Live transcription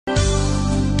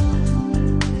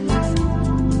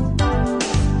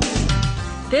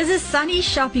There's a sunny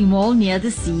shopping mall near the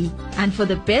sea, and for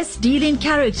the best deal in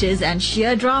characters and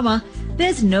sheer drama,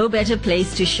 there's no better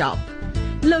place to shop.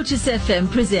 Lotus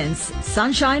FM presents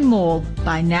Sunshine Mall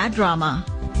by Nad Drama.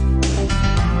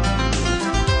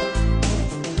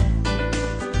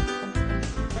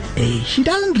 She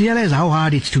doesn't realize how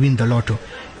hard it's to win the lotto.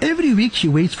 Every week she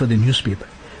waits for the newspaper.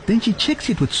 Then she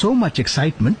checks it with so much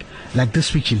excitement, like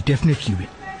this week she'll definitely win.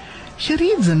 She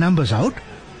reads the numbers out.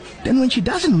 Then when she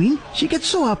doesn't win, she gets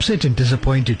so upset and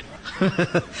disappointed.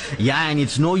 Yeah, and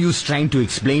it's no use trying to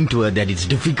explain to her that it's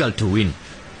difficult to win.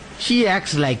 She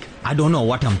acts like I don't know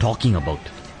what I'm talking about.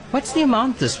 What's the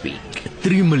amount this week?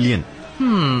 3 million.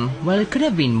 Well, it could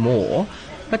have been more,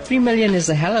 but 3 million is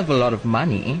a hell of a lot of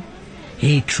money.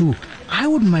 Hey, true. I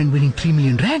wouldn't mind winning 3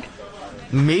 million rand.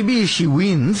 Maybe if she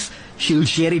wins, she'll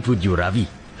share it with you, Ravi.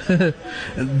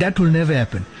 That will never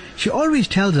happen. She always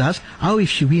tells us how if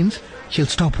she wins, she'll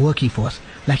stop working for us.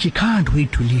 Like she can't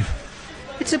wait to leave.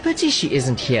 It's a pity she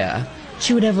isn't here.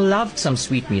 She would have loved some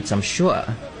sweetmeats, I'm sure.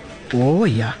 Oh,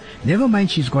 yeah. Never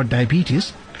mind she's got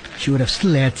diabetes. She would have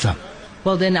still had some.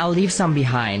 Well, then I'll leave some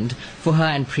behind for her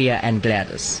and Priya and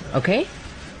Gladys, okay?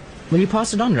 Will you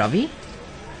pass it on, Ravi?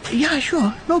 Yeah,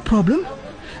 sure. No problem.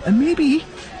 Maybe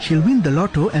she'll win the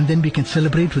lotto and then we can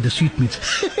celebrate with the sweetmeats.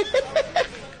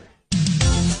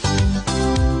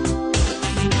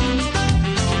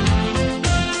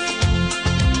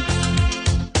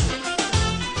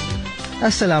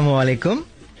 Assalamu alaikum.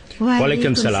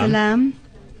 Walaikum salam.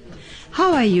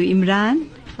 How are you, Imran?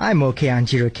 I'm okay,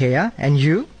 Auntie Ruqayya. And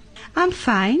you? I'm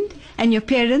fine. And your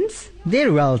parents?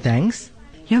 They're well, thanks.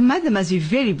 Your mother must be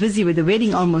very busy with the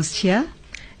wedding almost here.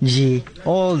 Gee,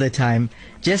 all the time.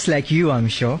 Just like you, I'm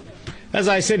sure. As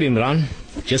I said, Imran,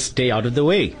 just stay out of the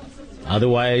way.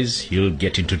 Otherwise, you'll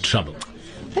get into trouble.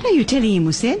 What are you telling him,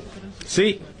 Hussein?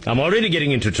 See, I'm already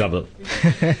getting into trouble.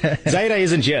 Zaira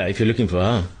isn't here if you're looking for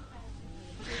her.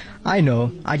 I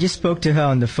know. I just spoke to her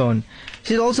on the phone.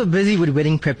 She's also busy with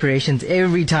wedding preparations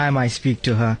every time I speak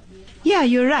to her. Yeah,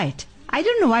 you're right. I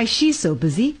don't know why she's so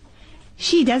busy.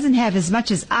 She doesn't have as much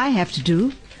as I have to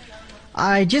do.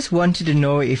 I just wanted to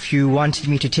know if you wanted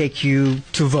me to take you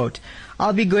to vote.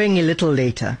 I'll be going a little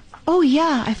later. Oh,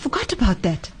 yeah, I forgot about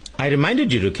that. I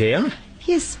reminded you, Ruqayya.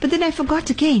 Yes, but then I forgot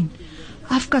again.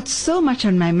 I've got so much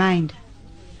on my mind.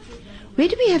 Where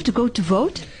do we have to go to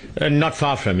vote? Not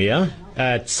far from here,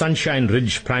 at Sunshine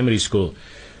Ridge Primary School.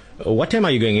 What time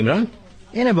are you going, Imran?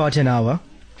 In about an hour.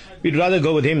 We'd rather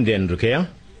go with him then, Ruqayya.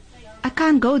 I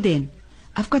can't go then.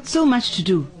 I've got so much to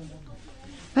do.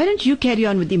 Why don't you carry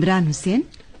on with Imran, Hussein?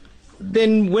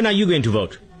 Then when are you going to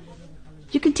vote?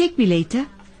 You can take me later.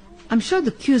 I'm sure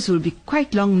the queues will be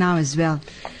quite long now as well.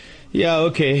 Yeah,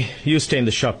 okay. You stay in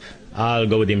the shop. I'll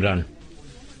go with Imran.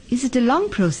 Is it a long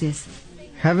process?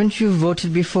 Haven't you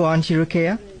voted before, Auntie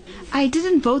Ruqayya? I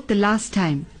didn't vote the last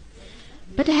time.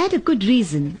 But I had a good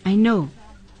reason, I know.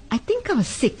 I think I was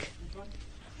sick.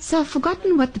 So I've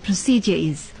forgotten what the procedure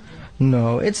is.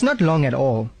 No, it's not long at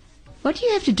all. What do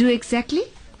you have to do exactly?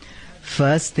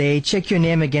 First, they check your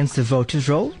name against the voters'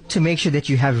 roll to make sure that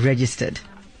you have registered.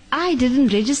 I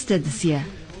didn't register this year.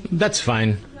 That's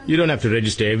fine. You don't have to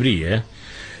register every year.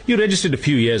 You registered a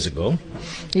few years ago.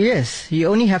 Yes, you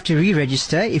only have to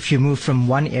re-register if you move from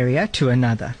one area to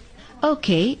another.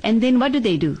 Okay, and then what do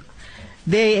they do?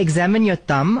 They examine your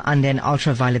thumb under an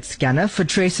ultraviolet scanner for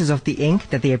traces of the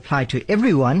ink that they apply to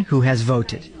everyone who has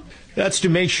voted. That's to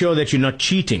make sure that you're not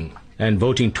cheating and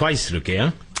voting twice,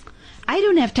 Ruqayya. I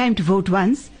don't have time to vote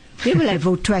once. Where will I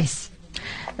vote twice?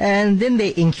 And then they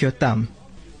ink your thumb.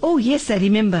 Oh, yes, I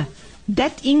remember.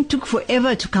 That ink took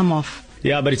forever to come off.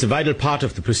 Yeah, but it's a vital part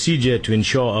of the procedure to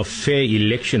ensure a fair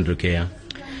election, Ruqayya.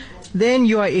 Then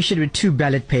you are issued with 2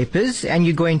 ballot papers and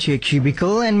you go into your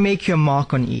cubicle and make your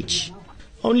mark on each.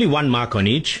 Only 1 mark on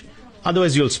each.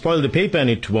 Otherwise you'll spoil the paper and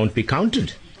it won't be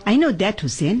counted. I know that,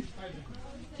 Hussein.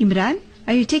 Imran,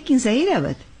 are you taking Zahira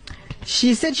with?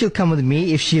 She said she'll come with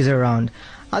me if she's around.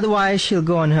 Otherwise she'll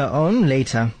go on her own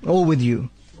later, or with you.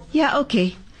 Yeah,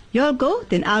 okay. You'll go,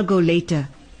 then I'll go later,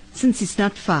 since it's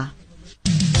not far.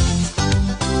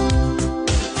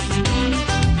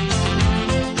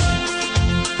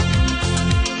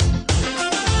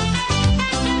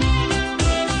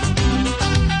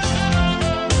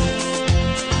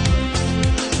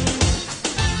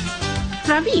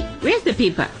 Ravi, where's the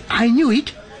paper? I knew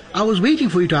it. I was waiting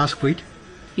for you to ask for it.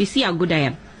 You see how good I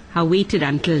am. I waited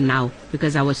until now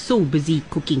because I was so busy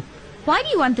cooking. Why do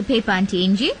you want the paper, Auntie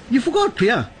Angie? You forgot,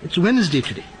 Priya. It's Wednesday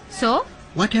today. So?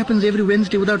 What happens every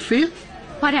Wednesday without fail?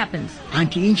 What happens?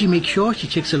 Auntie Angie makes sure she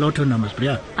checks the lotto numbers,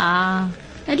 Priya.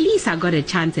 At least I got a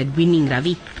chance at winning,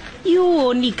 Ravi. You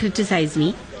only criticize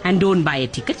me. and don't buy a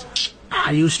ticket?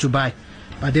 I used to buy,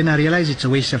 but then I realized it's a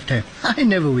waste of time. I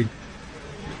never win.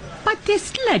 But there's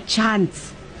still a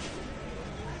chance.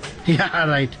 Yeah,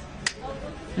 right.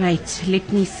 Right,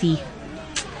 let me see.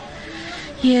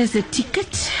 Here's a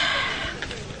ticket.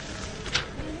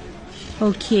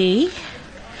 Okay.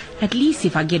 At least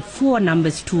if I get 4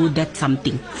 numbers too, that's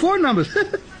something. 4 numbers.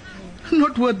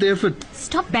 Not worth the effort.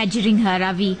 Stop badgering her,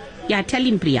 Ravi. Yeah, tell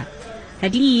him, Priya.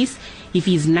 At least if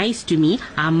he's nice to me,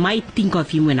 I might think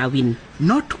of him when I win.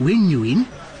 Not when you win,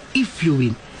 if you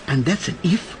win. And that's an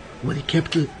if with a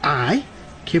capital I,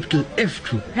 capital F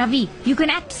too. Ravi, you can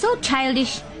act so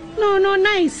childish. No,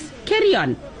 nice. Carry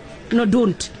on. No,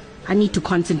 don't. I need to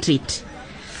concentrate.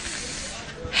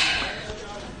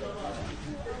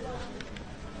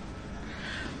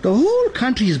 The whole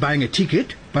country is buying a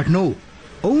ticket, but no,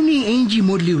 only Angie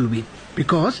Modley will win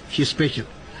because she's special.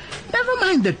 Never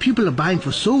mind that people are buying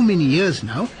for so many years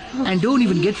now and don't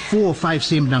even get 4 or 5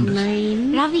 same numbers.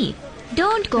 9. Ravi,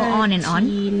 don't go on and on.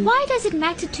 13, Why does it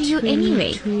matter to you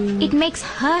anyway? 22. It makes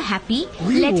her happy.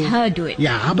 Let her do it.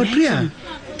 Yeah, but Priya,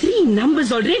 3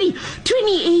 numbers already.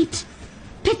 28,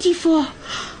 34.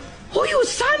 Oh, you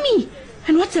saw me.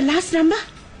 And what's the last number?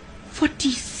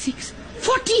 46.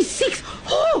 46.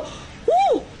 Oh.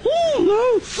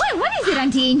 Wait, what is it,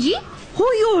 Auntie Angie?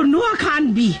 Oh, you know I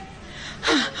can't be.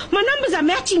 My numbers are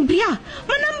matching, Priya.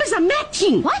 My numbers are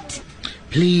matching. What?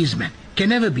 please man, can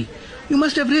never be. You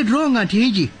must have read wrong, Auntie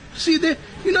Angie. See there,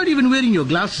 you're not even wearing your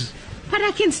glasses. But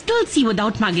I can still see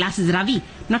without my glasses, Ravi.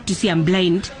 Not to say I'm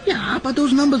blind. Yeah, but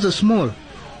those numbers are small.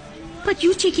 But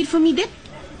you check it for me then.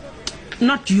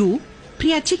 Not you.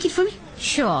 Priya, check it for me.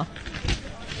 Sure.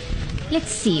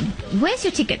 Let's see. Where's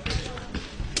your ticket?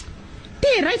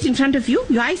 There, right in front of you.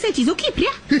 Your eyesight is okay,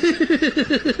 Priya.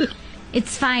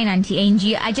 It's fine, Auntie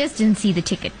Angie. I just didn't see the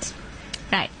ticket.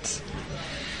 Right.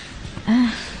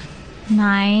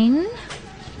 9,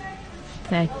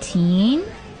 13,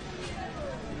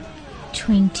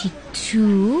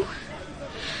 22,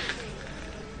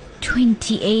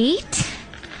 28,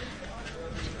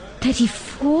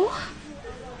 34,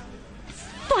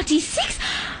 46.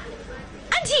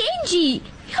 Auntie Angie,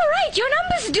 you're right. Your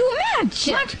numbers do match.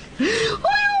 What? Oh,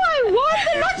 I won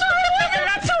the lotto! I won the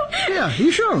lotto! Yeah,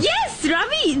 you sure? Yes,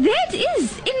 Ravi, there it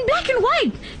is, in black and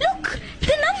white. Look,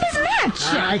 the numbers match.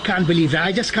 I can't believe that.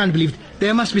 I just can't believe it.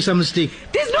 There must be some mistake.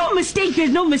 There's no mistake. There's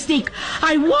no mistake.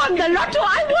 I won the lotto.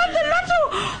 I won the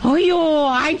lotto. Oh, yo,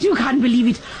 I too can't believe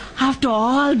it. After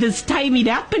all this time it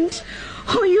happened.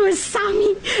 Oh, you saw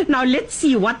me. Now let's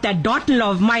see what that daughter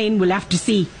of mine will have to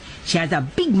say. She has a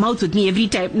big mouth with me every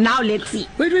time. Now let's see.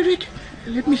 Wait.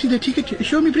 Let me see the ticket.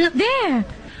 Show me, Priya. There.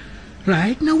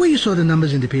 Right, now where you saw the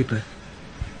numbers in the paper?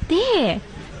 There.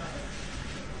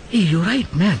 Hey, you're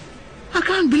right, man. I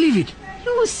can't believe it.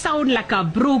 You sound like a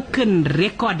broken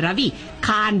record, Ravi.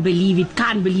 Can't believe it.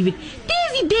 Can't believe it.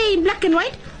 There's the day in black and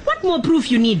white. What more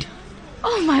proof you need?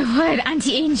 Oh, my word,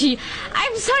 Auntie Angie.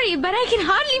 I'm sorry, but I can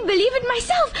hardly believe it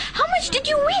myself. How much did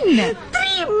you win?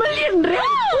 3 million rand.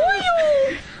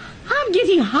 Oh, I'm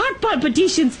getting heart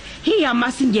palpitations. Hey, I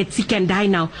mustn't get sick and die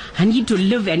now. I need to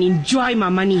live and enjoy my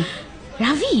money.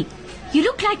 Ravi, you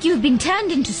look like you've been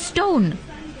turned into stone.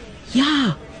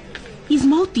 Yeah, his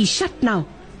mouth is shut now.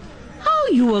 How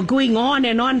you were going on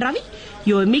and on, Ravi?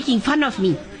 You were making fun of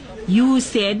me. You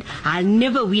said I'll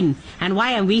never win and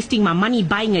why I'm wasting my money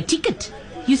buying a ticket.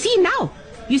 You see now.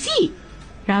 You see.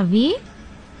 Ravi?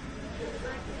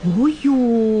 Oh,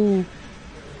 you.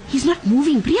 He's not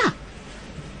moving, Priya.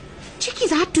 Check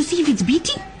his heart to see if it's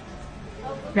beating.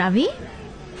 Ravi?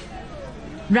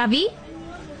 Ravi?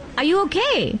 Are you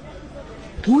okay?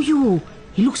 Oh, you.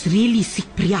 He looks really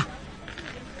sick, Priya.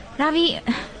 Ravi,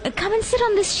 come and sit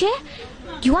on this chair.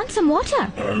 Do you want some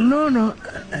water? No.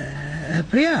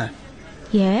 Priya,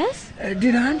 Yes?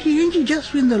 did Auntie Angie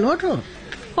just win the lotto?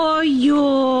 Oh,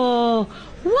 you.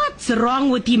 What's wrong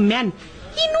with him, man?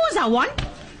 He knows I won.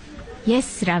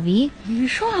 Yes, Ravi. You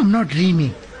sure I'm not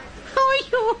dreaming? Oh,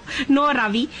 you. No,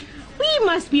 Ravi. We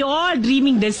must be all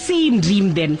dreaming the same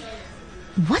dream then.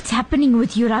 What's happening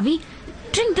with you, Ravi?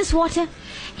 Drink this water.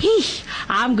 Hey,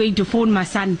 I'm going to phone my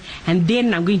son and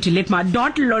then I'm going to let my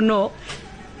daughter know.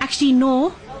 Actually,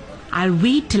 no. I'll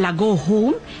wait till I go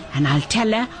home and I'll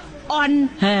tell her on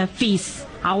her face.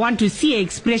 I want to see her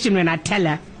expression when I tell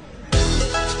her.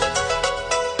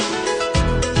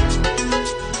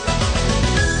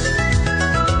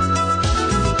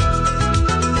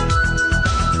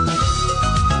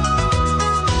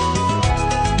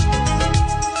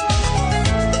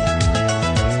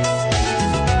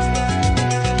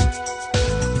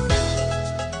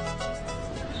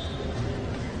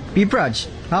 Bipraj,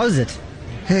 how is it?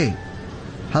 Hey,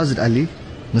 How's it, Ali?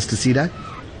 Mr. Sidak?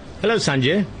 Hello,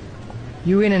 Sanjay.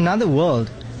 You in another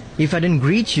world. If I didn't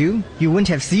greet you, you wouldn't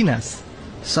have seen us.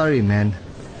 Sorry, man.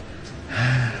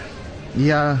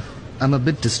 Yeah, I'm a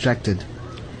bit distracted.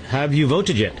 Have you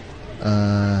voted yet?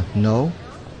 No.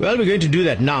 Well, we're going to do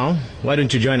that now. Why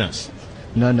don't you join us?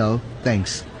 No,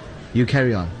 thanks. You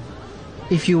carry on.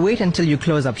 If you wait until you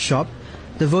close up shop,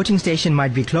 the voting station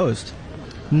might be closed.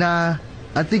 Nah,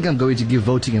 I think I'm going to give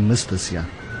voting a miss this year.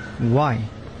 Why?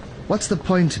 What's the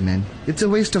point, man? It's a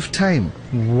waste of time.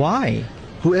 Why?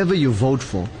 Whoever you vote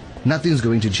for, nothing's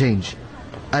going to change.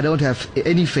 I don't have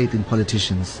any faith in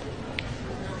politicians.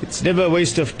 It's never a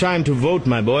waste of time to vote,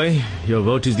 my boy. Your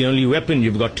vote is the only weapon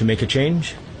you've got to make a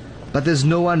change. But there's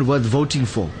no one worth voting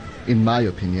for, in my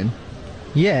opinion.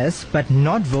 Yes, but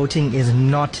not voting is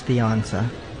not the answer.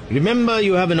 Remember,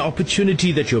 you have an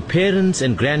opportunity that your parents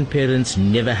and grandparents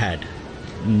never had.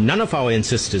 None of our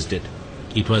ancestors did.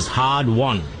 It was hard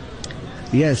won.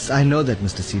 Yes, I know that,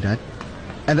 Mr. Sidat.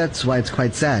 And that's why it's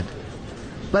quite sad.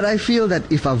 But I feel that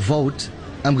if I vote,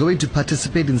 I'm going to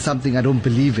participate in something I don't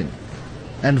believe in.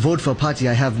 And vote for a party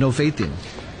I have no faith in.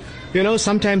 You know,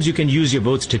 sometimes you can use your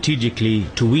vote strategically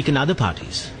to weaken other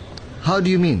parties. How do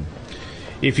you mean?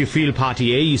 If you feel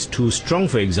Party A is too strong,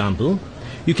 for example,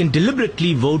 you can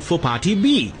deliberately vote for Party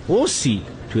B or C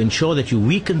to ensure that you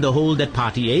weaken the hold that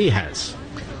Party A has.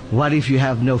 What if you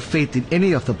have no faith in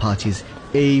any of the parties,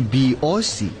 A, B or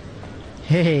C?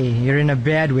 Hey, you're in a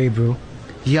bad way, bro.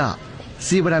 Yeah,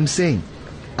 see what I'm saying?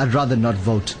 I'd rather not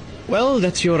vote. Well,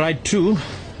 that's your right too,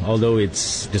 although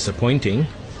it's disappointing.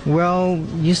 Well,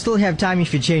 you still have time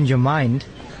if you change your mind.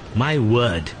 My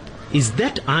word, is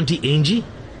that Auntie Angie?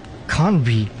 Can't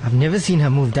be. I've never seen her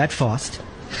move that fast.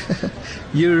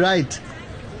 You're right.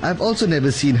 I've also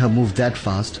never seen her move that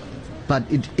fast. But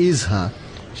it is her.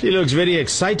 She looks very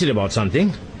excited about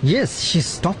something. Yes, she's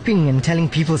stopping and telling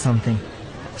people something.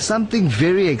 Something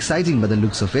very exciting by the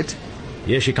looks of it.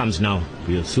 Here she comes now.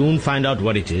 We'll soon find out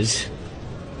what it is.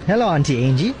 Hello, Auntie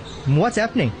Angie. What's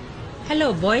happening?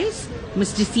 Hello, boys.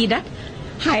 Mr. Sidak,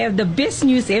 I have the best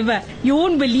news ever. You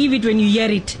won't believe it when you hear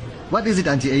it. What is it,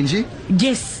 Auntie Angie?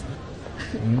 Yes.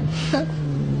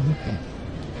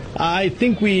 I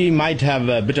think we might have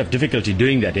a bit of difficulty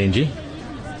doing that, Angie.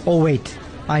 Oh, wait.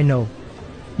 I know.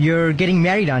 You're getting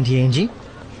married, Auntie Angie.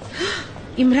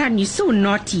 Imran, you're so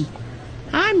naughty.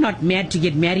 I'm not mad to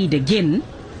get married again.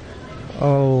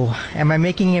 Oh, am I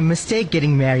making a mistake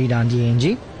getting married, Auntie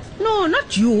Angie? No,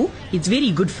 not you. It's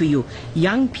very good for you.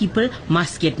 Young people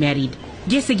must get married.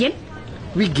 Guess again?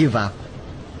 We give up.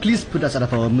 Please put us out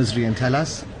of our misery and tell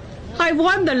us. I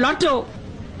won the lotto.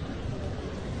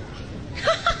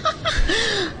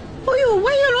 Oh,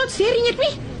 why are you not staring at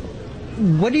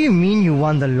me? What do you mean you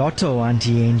won the lotto,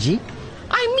 Auntie Angie?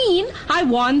 I mean, I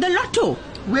won the lotto.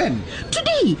 When?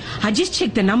 Today. I just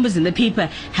checked the numbers in the paper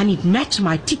and it matched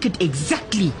my ticket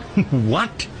exactly.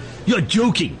 What? You're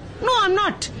joking. No, I'm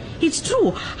not. It's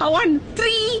true. I won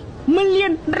 3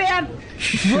 million rand.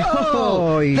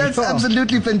 Whoa! That's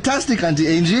absolutely fantastic, Auntie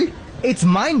Angie. It's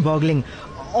mind-boggling.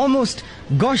 Almost,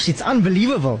 gosh, it's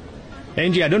unbelievable.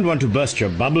 Angie, I don't want to burst your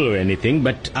bubble or anything,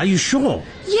 but are you sure?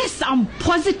 Yes, I'm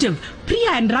positive.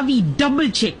 Priya and Ravi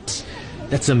double-checked.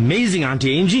 That's amazing,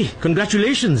 Auntie Angie.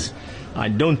 Congratulations. I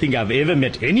don't think I've ever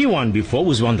met anyone before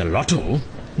who's won the lotto.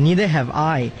 Neither have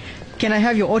I. Can I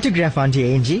have your autograph,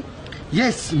 Auntie Angie?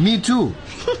 Yes, me too.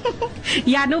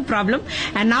 Yeah, no problem.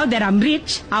 And now that I'm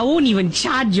rich, I won't even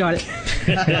charge y'all.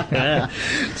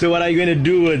 So what are you going to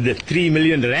do with the 3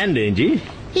 million rand, Angie?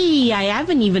 Hey, I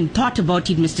haven't even thought about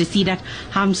it, Mr. Sidat.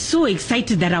 I'm so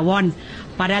excited that I won.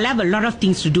 But I'll have a lot of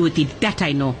things to do with it, that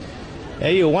I know.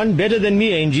 Hey, you won better than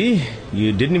me, Angie.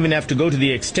 You didn't even have to go to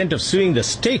the extent of suing the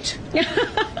state.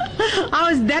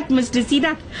 How's that, Mr.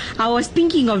 Sidat? I was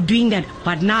thinking of doing that,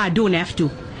 but now I don't have to.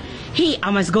 Hey,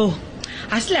 I must go.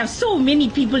 I still have so many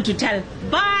people to tell.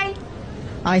 Bye.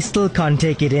 I still can't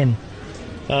take it in.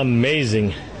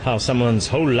 Amazing how someone's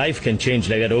whole life can change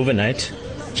like that overnight.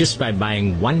 Just by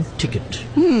buying one ticket.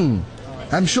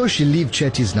 I'm sure she'll leave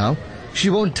Chetty's now. She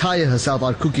won't tire herself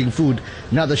out cooking food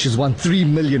now that she's won 3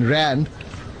 million rand.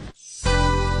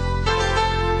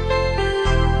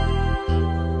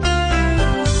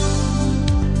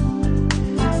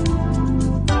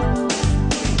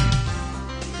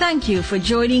 Thank you for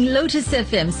joining Lotus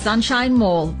FM Sunshine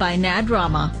Mall by Nad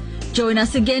Rama. Join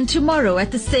us again tomorrow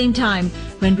at the same time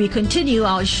when we continue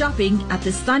our shopping at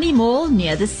the Sunny Mall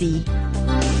near the sea.